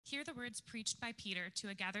Hear the words preached by Peter to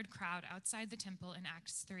a gathered crowd outside the temple in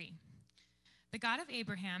Acts 3. The God of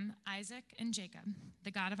Abraham, Isaac, and Jacob,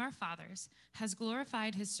 the God of our fathers, has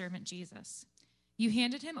glorified his servant Jesus. You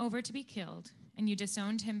handed him over to be killed, and you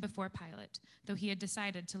disowned him before Pilate, though he had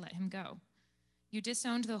decided to let him go. You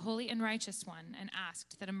disowned the holy and righteous one and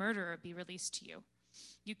asked that a murderer be released to you.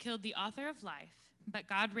 You killed the author of life, but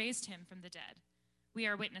God raised him from the dead. We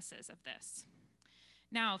are witnesses of this.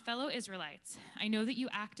 Now, fellow Israelites, I know that you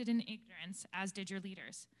acted in ignorance, as did your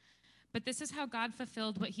leaders. But this is how God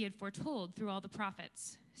fulfilled what he had foretold through all the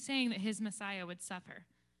prophets, saying that his Messiah would suffer.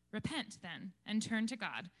 Repent, then, and turn to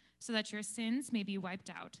God, so that your sins may be wiped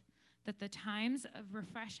out, that the times of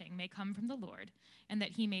refreshing may come from the Lord, and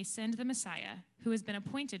that he may send the Messiah, who has been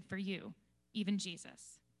appointed for you, even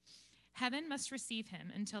Jesus. Heaven must receive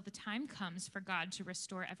him until the time comes for God to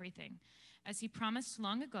restore everything, as he promised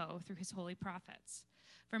long ago through his holy prophets.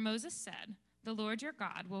 For Moses said, "The Lord your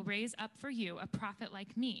God will raise up for you a prophet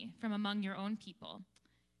like me from among your own people.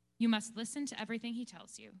 You must listen to everything he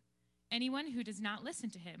tells you. Anyone who does not listen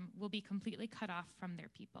to him will be completely cut off from their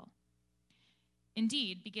people."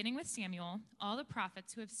 Indeed, beginning with Samuel, all the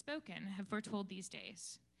prophets who have spoken have foretold these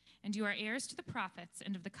days. And you are heirs to the prophets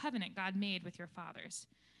and of the covenant God made with your fathers.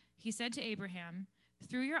 He said to Abraham,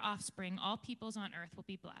 "Through your offspring, all peoples on earth will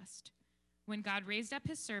be blessed." When God raised up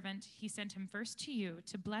his servant, he sent him first to you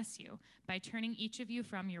to bless you by turning each of you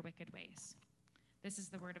from your wicked ways. This is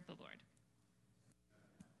the word of the Lord.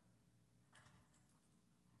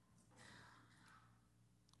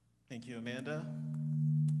 Thank you, Amanda.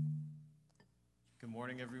 Good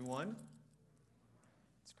morning, everyone.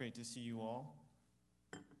 It's great to see you all.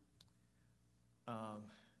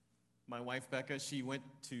 My wife, Becca, she went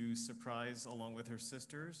to Surprise along with her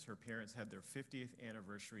sisters. Her parents had their 50th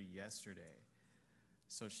anniversary yesterday.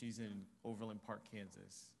 So she's in Overland Park,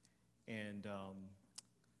 Kansas. And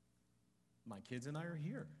my kids and I are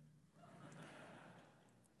here.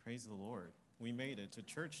 Praise the Lord. We made it to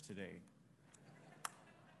church today.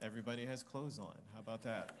 Everybody has clothes on. How about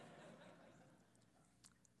that?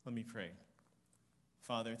 Let me pray.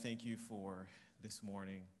 Father, thank you for this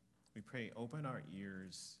morning. We pray, open our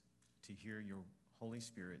ears to hear your Holy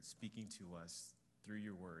Spirit speaking to us through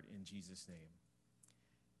your word. In Jesus' name,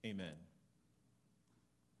 amen.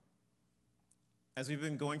 As we've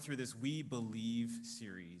been going through this We Believe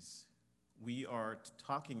series, we are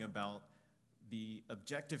talking about the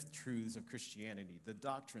objective truths of Christianity, the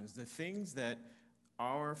doctrines, the things that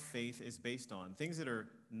our faith is based on, things that are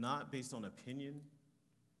not based on opinion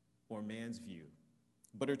or man's view,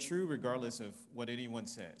 but are true regardless of what anyone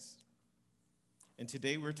says. And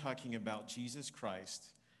today we're talking about Jesus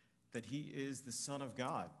Christ, that he is the Son of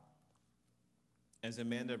God. As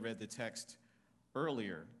Amanda read the text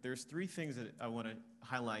earlier, there's three things that I want to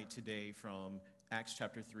highlight today from Acts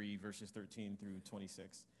chapter 3, verses 13 through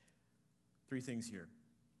 26. Three things here.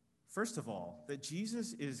 First of all, that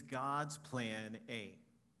Jesus is God's plan A.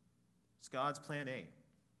 It's God's plan A.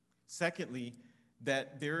 Secondly,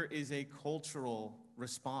 that there is a cultural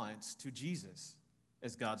response to Jesus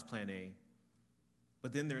as God's plan A.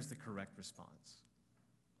 But then there's the correct response.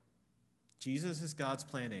 Jesus is God's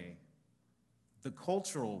plan A. The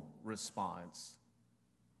cultural response,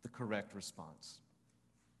 the correct response.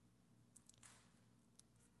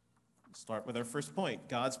 Let's start with our first point,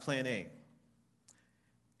 God's plan A.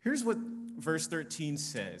 Here's what verse 13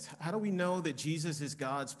 says. How do we know that Jesus is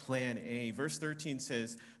God's plan A? Verse 13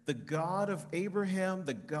 says, "The God of Abraham,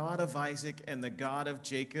 the God of Isaac, and the God of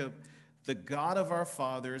Jacob, the God of our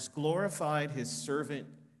fathers, glorified his servant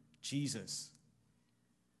Jesus."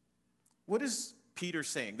 What is Peter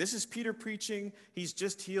saying? This is Peter preaching. He's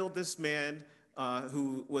just healed this man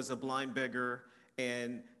who was a blind beggar,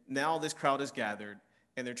 and now this crowd is gathered,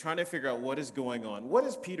 and they're trying to figure out what is going on. What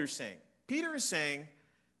is Peter saying? Peter is saying,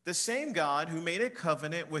 the same God who made a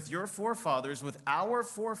covenant with your forefathers, with our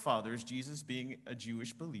forefathers, Jesus being a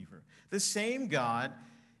Jewish believer, the same God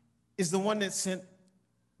is the one that sent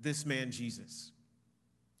this man Jesus.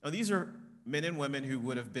 Now, these are men and women who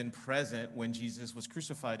would have been present when Jesus was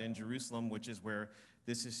crucified in Jerusalem, which is where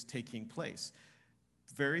this is taking place.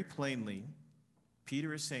 Very plainly,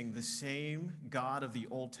 Peter is saying the same God of the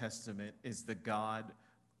Old Testament is the God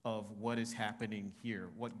of what is happening here.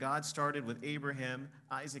 What God started with Abraham,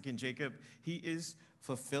 Isaac, and Jacob, he is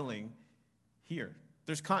fulfilling here.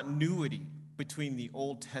 There's continuity between the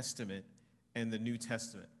Old Testament and the New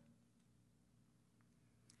Testament.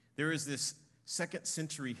 There is this second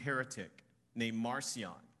century heretic named Marcion,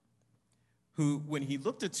 who, when he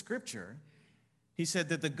looked at Scripture, he said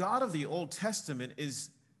that the God of the Old Testament is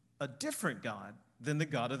a different God than the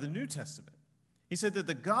God of the New Testament. He said that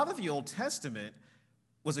the God of the Old Testament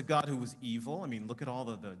was a God who was evil. I mean, look at all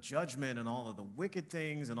of the judgment and all of the wicked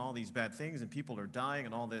things and all these bad things, and people are dying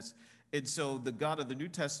and all this. And so the God of the New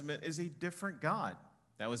Testament is a different God.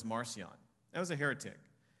 That was Marcion. That was a heretic.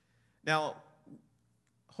 Now,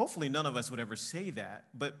 hopefully none of us would ever say that,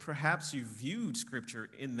 but perhaps you viewed Scripture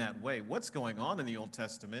in that way. What's going on in the Old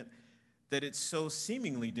Testament that it's so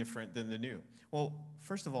seemingly different than the New? Well,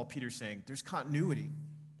 first of all, Peter's saying there's continuity.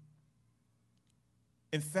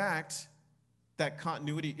 In fact, that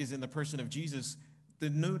continuity is in the person of Jesus. The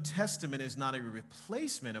New Testament is not a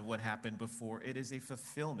replacement of what happened before, it is a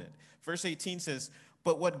fulfillment. Verse 18 says,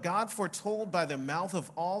 "But what God foretold by the mouth of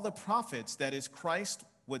all the prophets, that is, Christ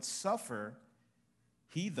would suffer,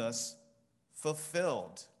 he thus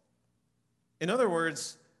fulfilled." In other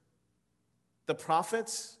words, the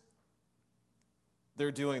prophets,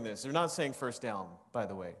 they're doing this. They're not saying first down, by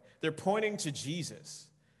the way. They're pointing to Jesus.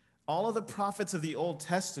 All of the prophets of the Old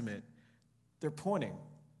Testament, they're pointing.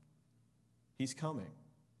 He's coming.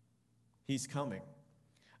 He's coming.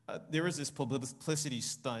 There was this publicity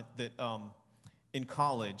stunt that in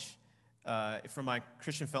college, for my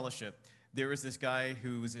Christian fellowship, there was this guy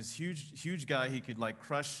who was this huge guy. He could like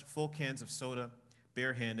crush full cans of soda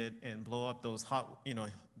barehanded and blow up those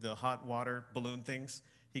the hot water balloon things.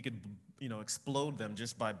 He could, explode them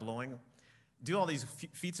just by blowing, do all these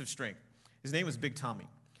feats of strength. His name was Big Tommy.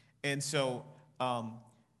 And so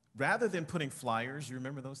rather than putting flyers, you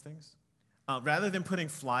remember those things? Rather than putting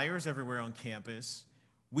flyers everywhere on campus,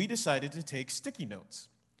 we decided to take sticky notes,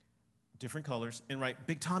 different colors, and write,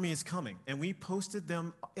 "Big Tommy is coming." And we posted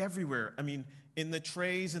them everywhere. I mean, in the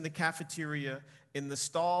trays in the cafeteria, in the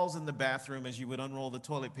stalls in the bathroom as you would unroll the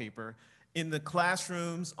toilet paper, in the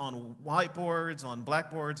classrooms, on whiteboards, on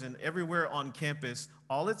blackboards, and everywhere on campus.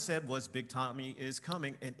 All it said was, "Big Tommy is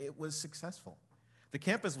coming," and it was successful. The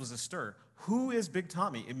campus was astir. Who is Big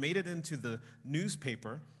Tommy? It made it into the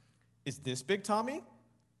newspaper. Is this Big Tommy?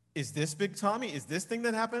 Is this Big Tommy? Is this thing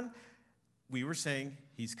that happened? We were saying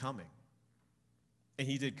he's coming. And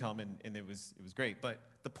he did come, and it was great. But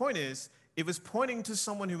the point is, it was pointing to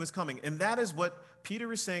someone who was coming. And that is what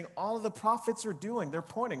Peter is saying all of the prophets are doing. They're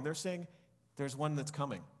pointing. They're saying there's one that's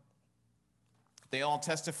coming. They all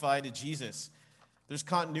testify to Jesus. There's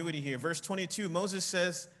continuity here. Verse 22, Moses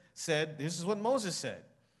said, this is what Moses said: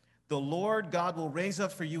 "The Lord God will raise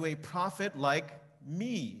up for you a prophet like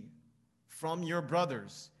me from your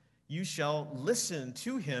brothers. You shall listen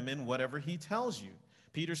to him in whatever he tells you."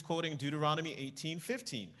 Peter's quoting Deuteronomy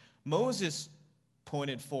 18:15. Moses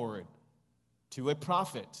pointed forward to a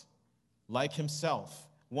prophet like himself,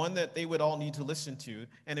 one that they would all need to listen to.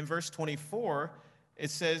 And in verse 24, it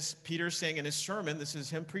says, Peter's saying in his sermon, this is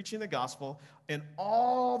him preaching the gospel, "And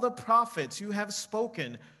all the prophets who have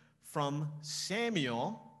spoken from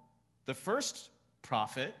Samuel," the first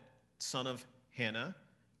prophet, son of Hannah,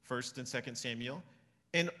 1st and 2nd Samuel,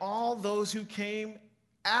 "and all those who came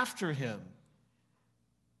after him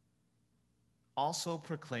also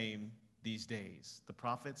proclaim these days." The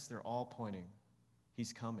prophets, they're all pointing.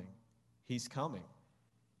 He's coming. He's coming.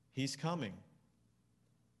 He's coming.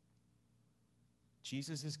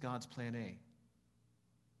 Jesus is God's plan A.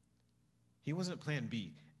 He wasn't plan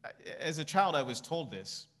B. As a child, I was told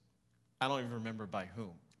this. I don't even remember by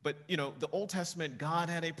whom. But, the Old Testament, God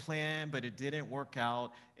had a plan, but it didn't work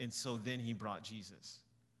out, and so then he brought Jesus.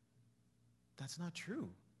 That's not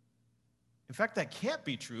true. In fact, that can't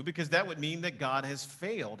be true, because that would mean that God has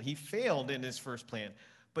failed. He failed in his first plan.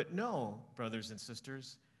 But no, brothers and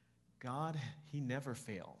sisters, God, he never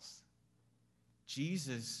fails.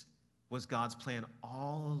 Jesus was God's plan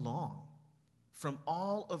all along, from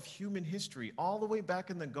all of human history, all the way back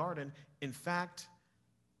in the garden. In fact,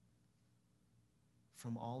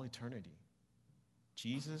 from all eternity.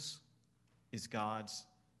 Jesus is God's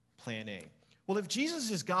plan A. Well, if Jesus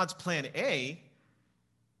is God's plan A,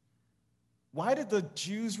 why did the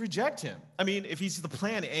Jews reject him? I mean, if he's the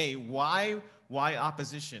plan A, why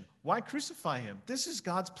opposition? Why crucify him? This is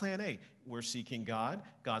God's plan A. We're seeking God.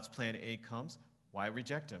 God's plan A comes. Why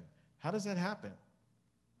reject him? How does that happen?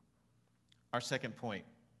 Our second point,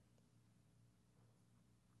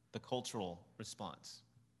 the cultural response.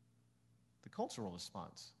 The cultural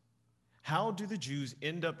response. How do the Jews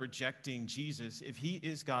end up rejecting Jesus if he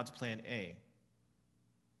is God's plan A?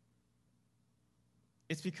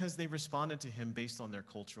 It's because they responded to him based on their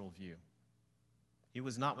cultural view. He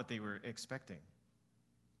was not what they were expecting.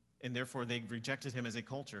 And therefore, they rejected him as a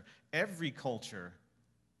culture. Every culture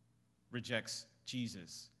rejects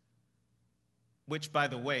Jesus. Which, by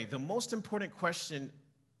the way, the most important question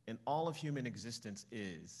in all of human existence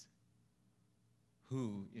is,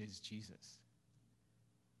 who is Jesus?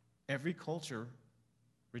 Every culture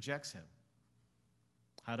rejects him.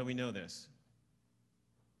 How do we know this?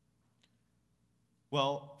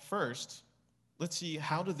 Well, first, let's see,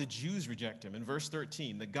 how do the Jews reject him? In verse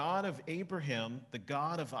 13, the God of Abraham, the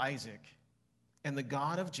God of Isaac, and the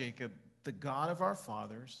God of Jacob, the God of our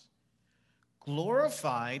fathers,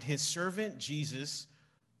 glorified his servant Jesus,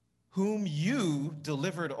 whom you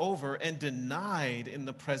delivered over and denied in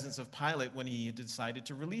the presence of Pilate when he decided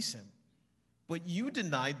to release him. But you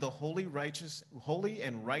denied the holy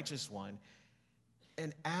and righteous one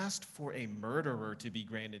and asked for a murderer to be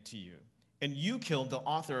granted to you. And you killed the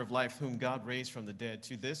author of life, whom God raised from the dead.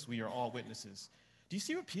 To this we are all witnesses. Do you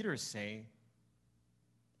see what Peter is saying?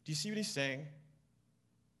 Do you see what he's saying?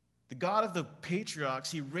 The God of the patriarchs,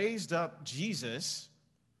 he raised up Jesus,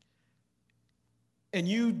 and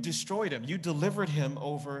you destroyed him. You delivered him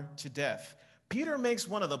over to death. Peter makes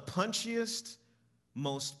one of the punchiest,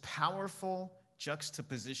 most powerful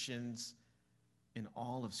juxtapositions in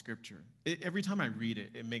all of Scripture. Every time I read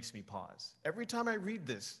it, it makes me pause. Every time I read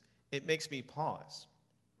this, it makes me pause.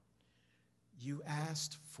 You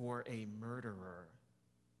asked for a murderer,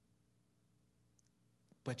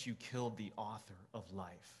 but you killed the author of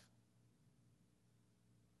life.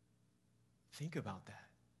 Think about that.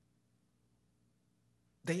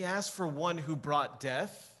 They asked for one who brought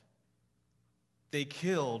death. They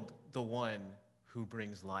killed the one who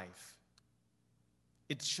brings life.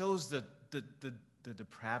 It shows the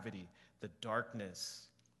depravity, the darkness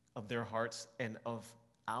of their hearts and of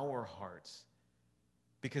our hearts,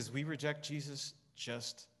 because we reject Jesus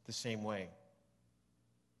just the same way.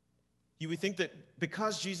 You would think that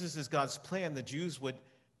because Jesus is God's plan, the Jews would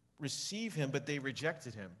receive him, but they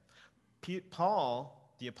rejected him.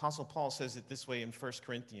 Paul, the Apostle Paul, says it this way in 1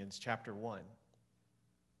 Corinthians chapter 1.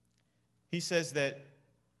 He says that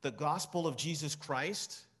the gospel of Jesus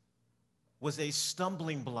Christ was a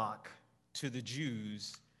stumbling block to the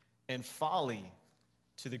Jews and folly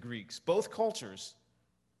to the Greeks. Both cultures,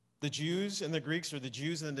 the Jews and the Greeks, or the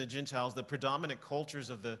Jews and the Gentiles, the predominant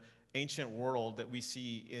cultures of the ancient world that we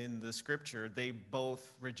see in the Scripture, they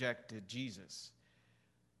both rejected Jesus.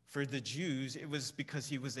 For the Jews, it was because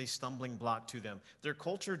he was a stumbling block to them. Their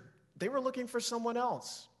culture, they were looking for someone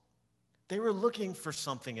else. They were looking for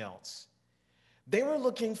something else. They were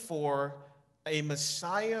looking for a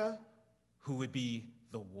Messiah who would be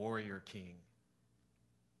the warrior king,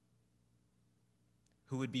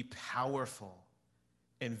 who would be powerful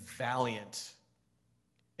and valiant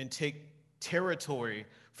and take territory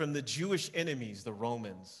from the Jewish enemies, the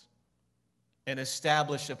Romans, and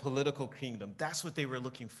establish a political kingdom. That's what they were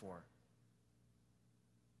looking for.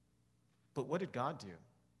 But what did God do?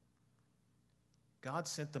 God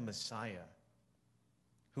sent the Messiah,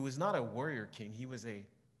 who was not a warrior king. He was a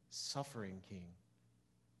suffering king.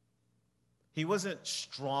 He wasn't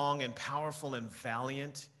strong and powerful and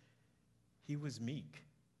valiant. He was meek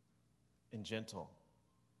and gentle.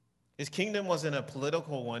 His kingdom wasn't a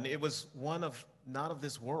political one. It was one of not of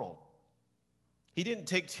this world. He didn't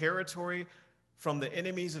take territory from the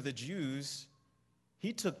enemies of the Jews.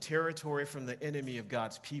 He took territory from the enemy of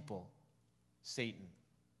God's people, Satan.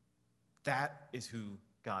 That is who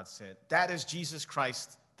God sent. That is Jesus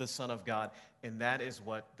Christ, the Son of God. And that is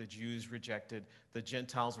what the Jews rejected, the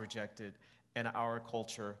Gentiles rejected, and our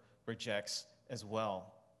culture rejects as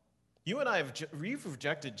well. You and I we've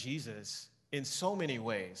rejected Jesus in so many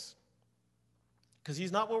ways because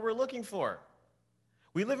he's not what we're looking for.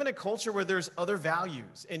 We live in a culture where there's other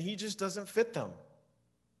values, and he just doesn't fit them.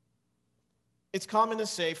 It's common to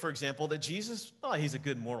say, for example, that Jesus, he's a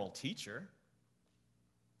good moral teacher.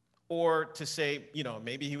 Or to say,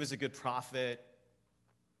 maybe he was a good prophet.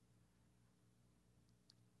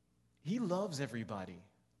 He loves everybody,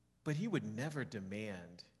 but he would never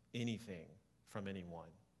demand anything from anyone.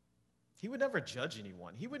 He would never judge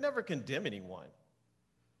anyone. He would never condemn anyone.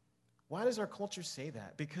 Why does our culture say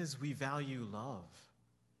that? Because we value love.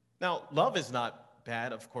 Now, love is not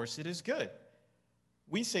bad. Of course, it is good.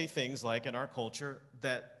 We say things like in our culture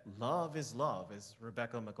that love is love, as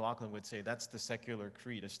Rebecca McLaughlin would say. That's the secular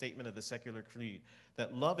creed, a statement of the secular creed,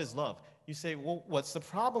 that love is love. You say, well, what's the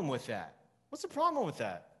problem with that? What's the problem with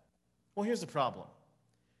that? Well, here's the problem.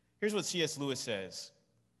 Here's what C.S. Lewis says.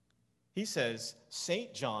 He says,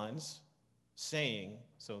 St. John's saying,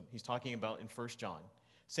 so he's talking about in 1 John,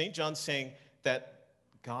 St. John's saying that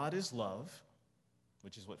God is love,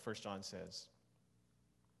 which is what 1 John says,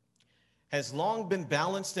 has long been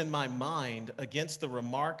balanced in my mind against the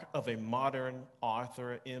remark of a modern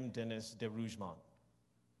author, M. Denis de Rougemont.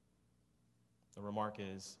 The remark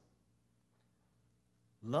is,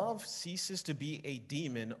 love ceases to be a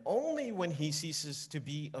demon only when he ceases to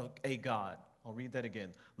be a god. I'll read that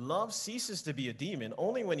again. Love ceases to be a demon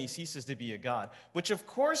only when he ceases to be a God, which of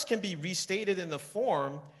course can be restated in the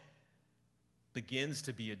form begins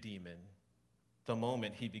to be a demon the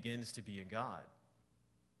moment he begins to be a God.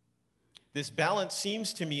 This balance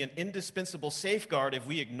seems to me an indispensable safeguard. If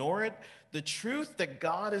we ignore it, the truth that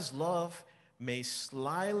God is love may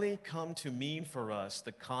slyly come to mean for us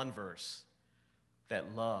the converse,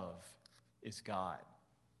 that love is God.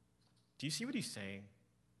 Do you see what he's saying?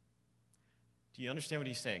 Do you understand what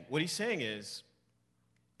he's saying? What he's saying is,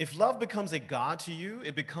 if love becomes a God to you,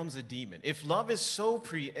 it becomes a demon. If love is so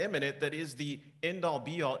preeminent that is the end-all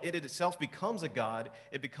be-all, it itself becomes a God,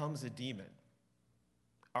 it becomes a demon.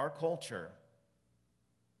 Our culture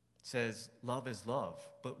says love is love,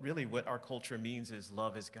 but really what our culture means is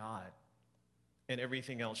love is God, and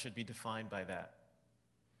everything else should be defined by that.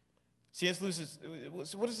 C.S. Lewis,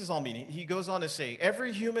 what does this all mean? He goes on to say,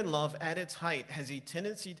 every human love at its height has a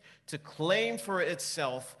tendency to claim for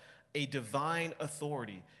itself a divine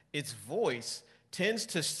authority. Its voice tends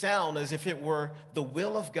to sound as if it were the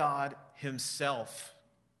will of God himself.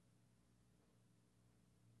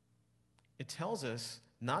 It tells us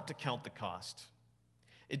not to count the cost.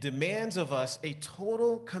 It demands of us a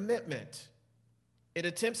total commitment. It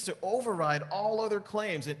attempts to override all other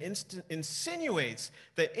claims and insinuates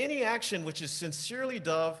that any action which is sincerely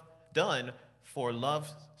done for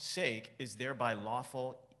love's sake is thereby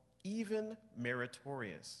lawful, even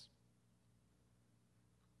meritorious.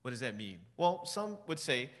 What does that mean? Well, some would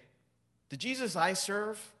say, the Jesus I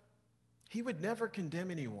serve, he would never condemn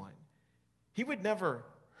anyone. He would never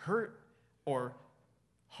hurt or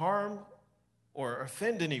harm or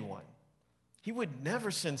offend anyone. He would never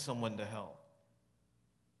send someone to hell.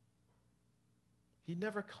 He'd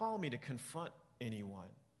never call me to confront anyone.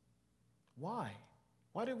 Why?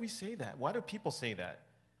 Why do we say that? Why do people say that?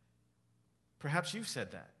 Perhaps you've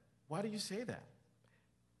said that. Why do you say that?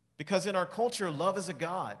 Because in our culture, love is a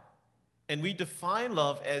God, and we define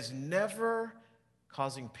love as never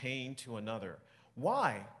causing pain to another.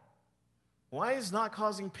 Why? Why is not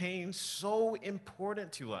causing pain so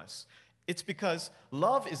important to us? It's because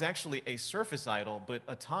love is actually a surface idol, but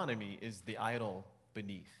autonomy is the idol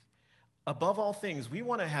beneath. Above all things, we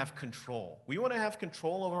want to have control. We want to have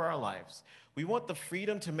control over our lives. We want the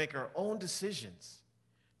freedom to make our own decisions,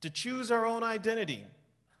 to choose our own identity,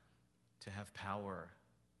 to have power,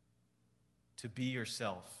 to be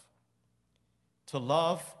yourself, to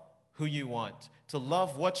love who you want, to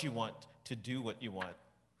love what you want, to do what you want.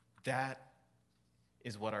 That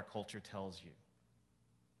is what our culture tells you.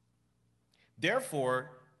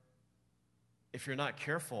 Therefore, if you're not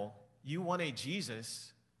careful, you want a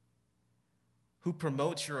Jesus who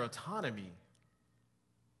promotes your autonomy,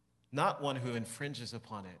 not one who infringes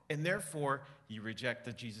upon it. And therefore, you reject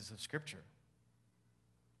the Jesus of Scripture.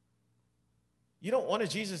 You don't want a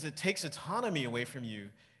Jesus that takes autonomy away from you.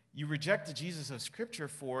 You reject the Jesus of Scripture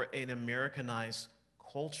for an Americanized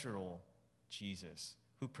cultural Jesus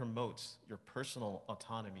who promotes your personal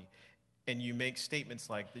autonomy. And you make statements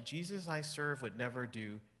like, the Jesus I serve would never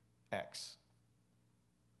do X.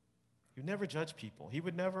 He would never judge people. He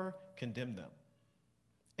would never condemn them.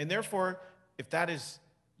 And therefore, if that's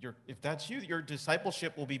you, your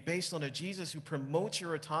discipleship will be based on a Jesus who promotes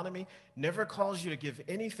your autonomy, never calls you to give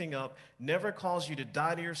anything up, never calls you to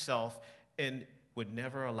die to yourself, and would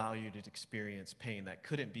never allow you to experience pain that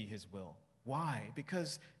couldn't be his will. Why?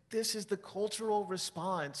 Because this is the cultural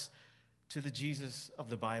response to the Jesus of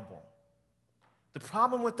the Bible. The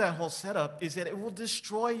problem with that whole setup is that it will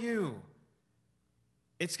destroy you.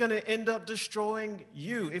 It's going to end up destroying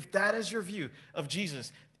you. If that is your view of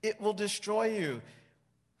Jesus, it will destroy you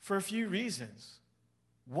for a few reasons.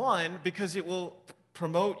 One, because it will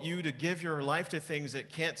promote you to give your life to things that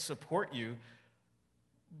can't support you.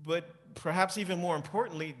 But perhaps even more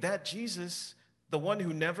importantly, that Jesus, the one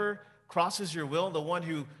who never crosses your will, the one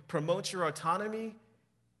who promotes your autonomy,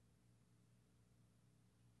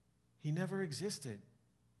 he never existed.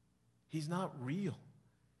 He's not real.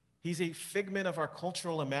 He's a figment of our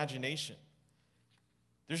cultural imagination.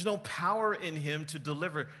 There's no power in him to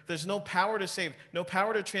deliver. There's no power to save, no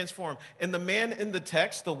power to transform. And the man in the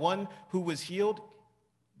text, the one who was healed,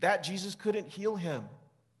 that Jesus couldn't heal him.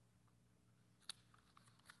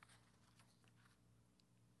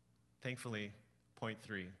 Thankfully, point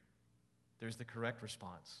 3, there's the correct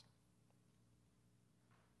response.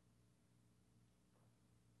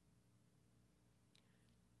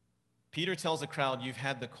 Peter tells the crowd, you've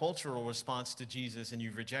had the cultural response to Jesus and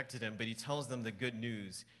you've rejected him, but he tells them the good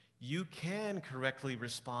news. You can correctly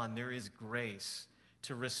respond. There is grace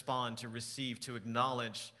to respond, to receive, to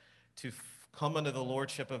acknowledge, to come under the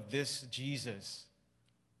lordship of this Jesus.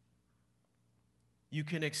 You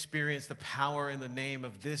can experience the power in the name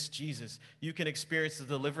of this Jesus. You can experience the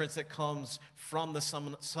deliverance that comes from the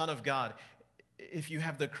Son of God if you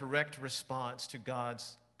have the correct response to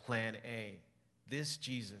God's plan A. This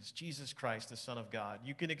Jesus, Jesus Christ, the Son of God.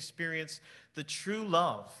 You can experience the true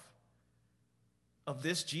love of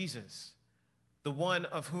this Jesus, the one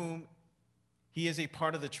of whom he is a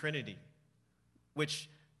part of the Trinity, which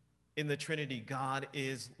in the Trinity, God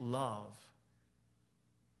is love.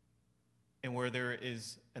 And where there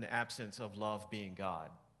is an absence of love being God.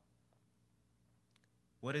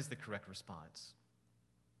 What is the correct response?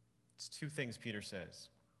 It's two things Peter says.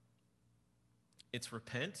 It's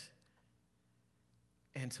repent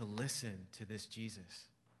and to listen to this Jesus.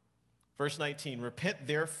 Verse 19, repent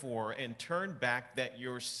therefore and turn back that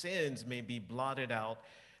your sins may be blotted out,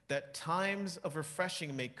 that times of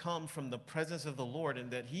refreshing may come from the presence of the Lord, and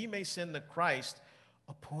that he may send the Christ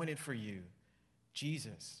appointed for you,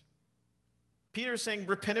 Jesus. Peter is saying,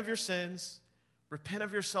 repent of your sins, repent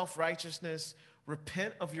of your self-righteousness,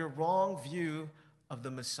 repent of your wrong view of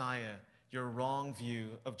the Messiah, your wrong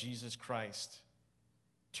view of Jesus Christ.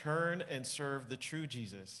 Turn and serve the true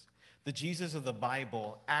Jesus. The Jesus of the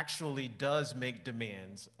Bible actually does make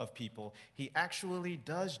demands of people. He actually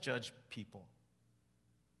does judge people.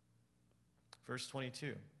 Verse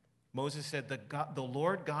 22, Moses said, the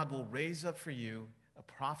Lord God will raise up for you a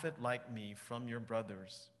prophet like me from your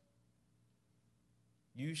brothers.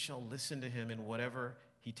 You shall listen to him in whatever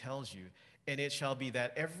he tells you. And it shall be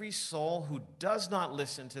that every soul who does not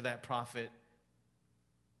listen to that prophet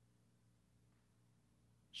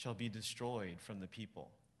shall be destroyed from the people.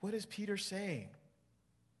 What is Peter saying?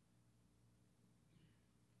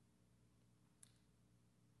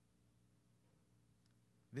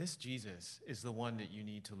 This Jesus is the one that you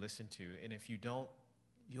need to listen to. And if you don't,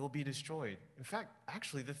 you'll be destroyed. In fact,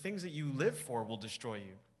 actually, the things that you live for will destroy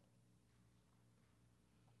you.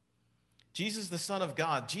 Jesus, the Son of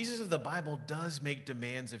God, Jesus of the Bible does make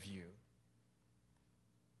demands of you.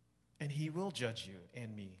 And he will judge you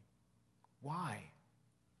and me. Why?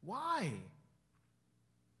 Why?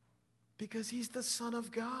 Because he's the Son of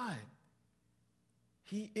God.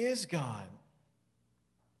 He is God.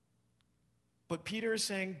 But Peter is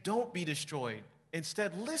saying, don't be destroyed.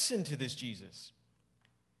 Instead, listen to this Jesus.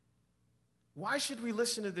 Why should we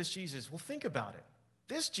listen to this Jesus? Well, think about it.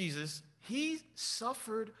 This Jesus, he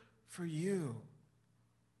suffered for you.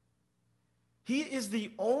 He is the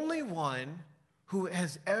only one who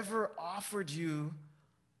has ever offered you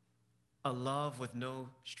a love with no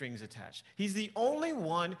strings attached. He's the only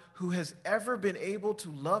one who has ever been able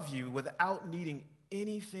to love you without needing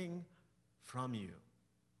anything from you.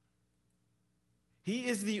 He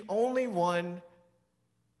is the only one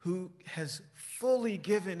who has fully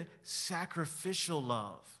given sacrificial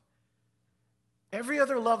love. Every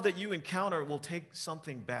other love that you encounter will take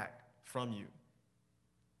something back from you.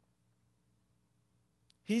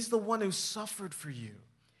 He's the one who suffered for you.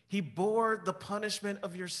 He bore the punishment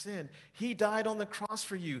of your sin. He died on the cross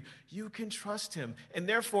for you. You can trust him. And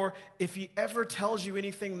therefore, if he ever tells you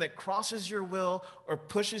anything that crosses your will or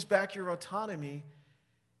pushes back your autonomy,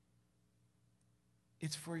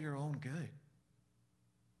 it's for your own good.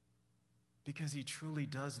 Because he truly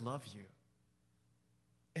does love you.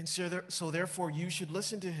 And so therefore, you should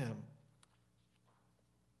listen to him.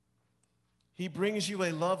 He brings you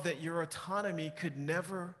a love that your autonomy could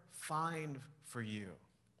never find for you.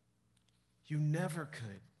 You never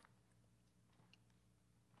could.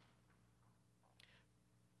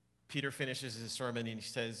 Peter finishes his sermon and he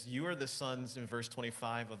says, you are the sons, in verse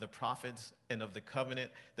 25, of the prophets and of the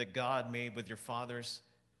covenant that God made with your fathers,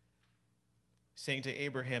 saying to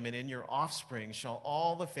Abraham, and in your offspring shall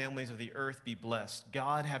all the families of the earth be blessed.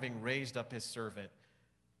 God, having raised up his servant,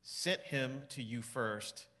 sent him to you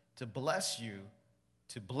first to bless you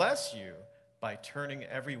by turning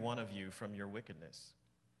every one of you from your wickedness.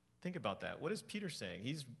 Think about that. What is Peter saying?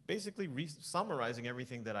 He's basically summarizing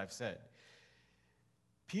everything that I've said.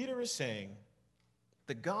 Peter is saying,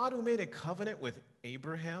 the God who made a covenant with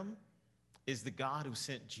Abraham is the God who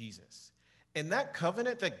sent Jesus. And that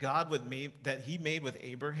covenant that he made with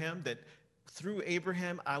Abraham, that through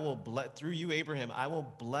Abraham, through you, Abraham, I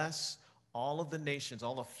will bless all of the nations,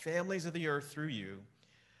 all the families of the earth through you.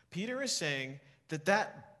 Peter is saying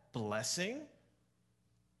that blessing,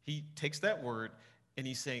 he takes that word and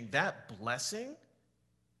he's saying that blessing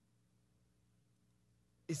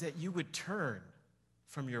is that you would turn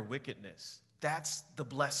from your wickedness. That's the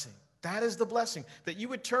blessing. That is the blessing, that you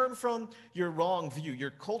would turn from your wrong view, your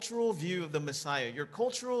cultural view of the Messiah, your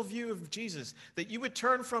cultural view of Jesus, that you would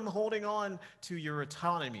turn from holding on to your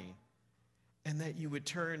autonomy, and that you would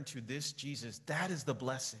turn to this Jesus. That is the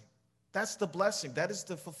blessing. That's the blessing. That is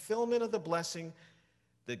the fulfillment of the blessing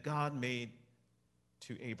that God made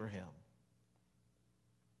to Abraham.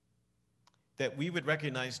 That we would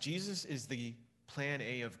recognize Jesus is the plan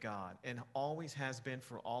A of God and always has been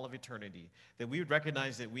for all of eternity. That we would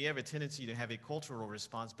recognize that we have a tendency to have a cultural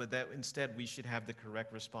response, but that instead we should have the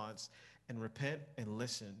correct response and repent and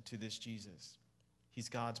listen to this Jesus. He's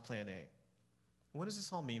God's plan A. What does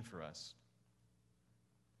this all mean for us?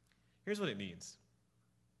 Here's what it means.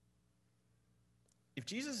 If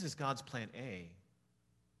Jesus is God's plan A,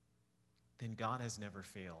 then God has never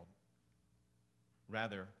failed.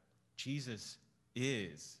 Rather, Jesus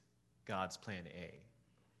is God's plan A.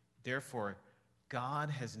 Therefore, God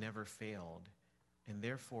has never failed, and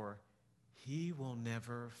therefore, he will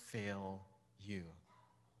never fail you.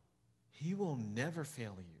 He will never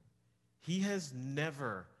fail you. He has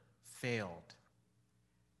never failed.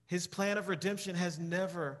 His plan of redemption has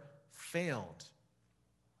never failed.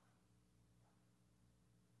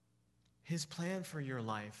 His plan for your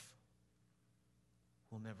life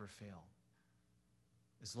will never fail.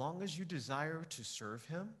 As long as you desire to serve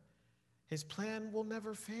him, his plan will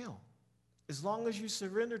never fail. As long as you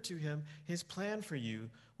surrender to him, his plan for you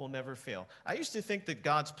will never fail. I used to think that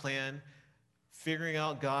God's plan, figuring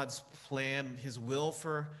out God's plan, his will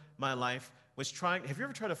for my life, was trying. Have you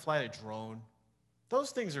ever tried to fly a drone?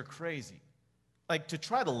 Those things are crazy. Like, to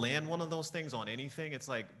try to land one of those things on anything, it's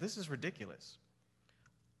like, this is ridiculous.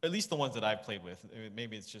 At least the ones that I've played with.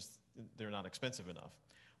 Maybe it's just they're not expensive enough.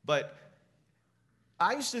 But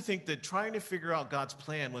I used to think that trying to figure out God's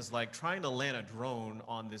plan was like trying to land a drone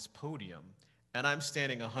on this podium, and I'm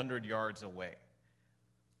standing 100 yards away.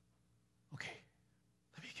 Okay,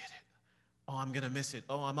 let me get it. Oh, I'm going to miss it.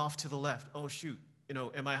 Oh, I'm off to the left. Oh, shoot.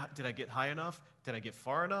 Did I get high enough? Did I get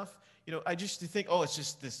far enough? I used to think, oh, it's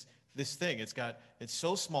just this thing. It's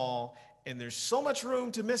so small, and there's so much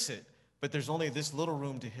room to miss it, but there's only this little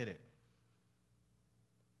room to hit it.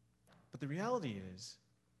 But the reality is,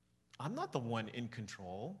 I'm not the one in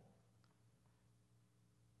control.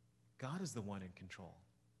 God is the one in control.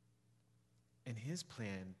 And his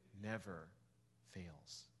plan never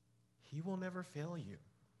fails. He will never fail you.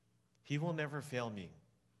 He will never fail me.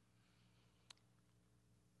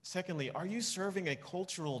 Secondly, are you serving a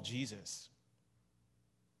cultural Jesus?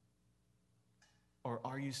 Or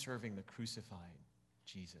are you serving the crucified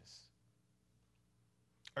Jesus?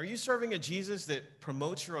 Are you serving a Jesus that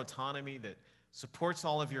promotes your autonomy, that supports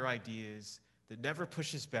all of your ideas, that never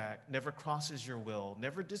pushes back, never crosses your will,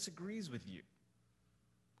 never disagrees with you?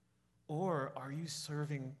 Or are you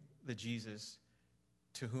serving the Jesus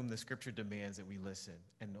to whom the scripture demands that we listen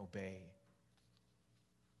and obey?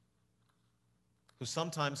 Who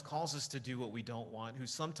sometimes calls us to do what we don't want, who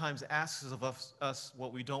sometimes asks of us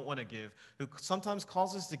what we don't want to give, who sometimes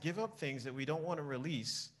calls us to give up things that we don't want to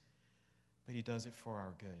release, but he does it for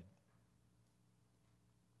our good.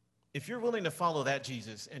 If you're willing to follow that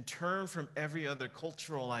Jesus and turn from every other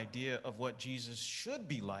cultural idea of what Jesus should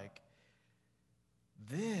be like,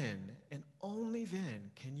 then and only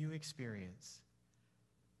then can you experience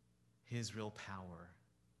his real power,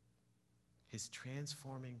 his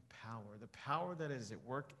transforming power, the power that is at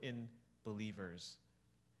work in believers.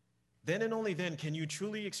 Then and only then can you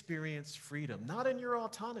truly experience freedom, not in your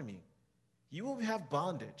autonomy. You will have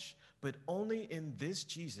bondage, but only in this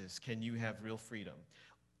Jesus can you have real freedom.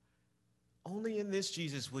 Only in this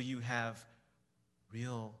Jesus will you have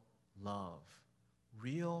real love,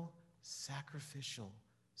 real sacrificial,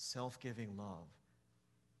 self-giving love.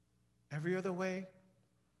 Every other way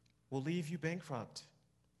will leave you bankrupt.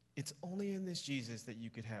 It's only in this Jesus that you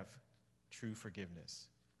could have true forgiveness.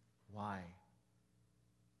 Why?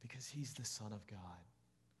 Because he's the Son of God.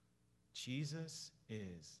 Jesus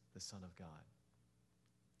is the Son of God.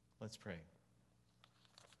 Let's pray.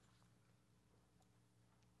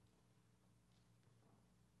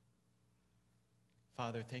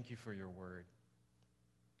 Father, thank you for your word.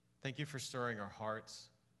 Thank you for stirring our hearts.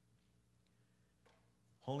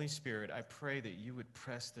 Holy Spirit, I pray that you would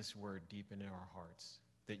press this word deep into our hearts,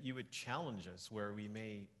 that you would challenge us where we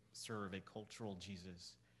may serve a cultural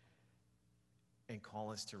Jesus and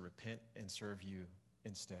call us to repent and serve you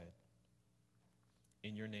instead.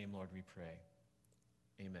 In your name, Lord, we pray.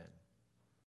 Amen.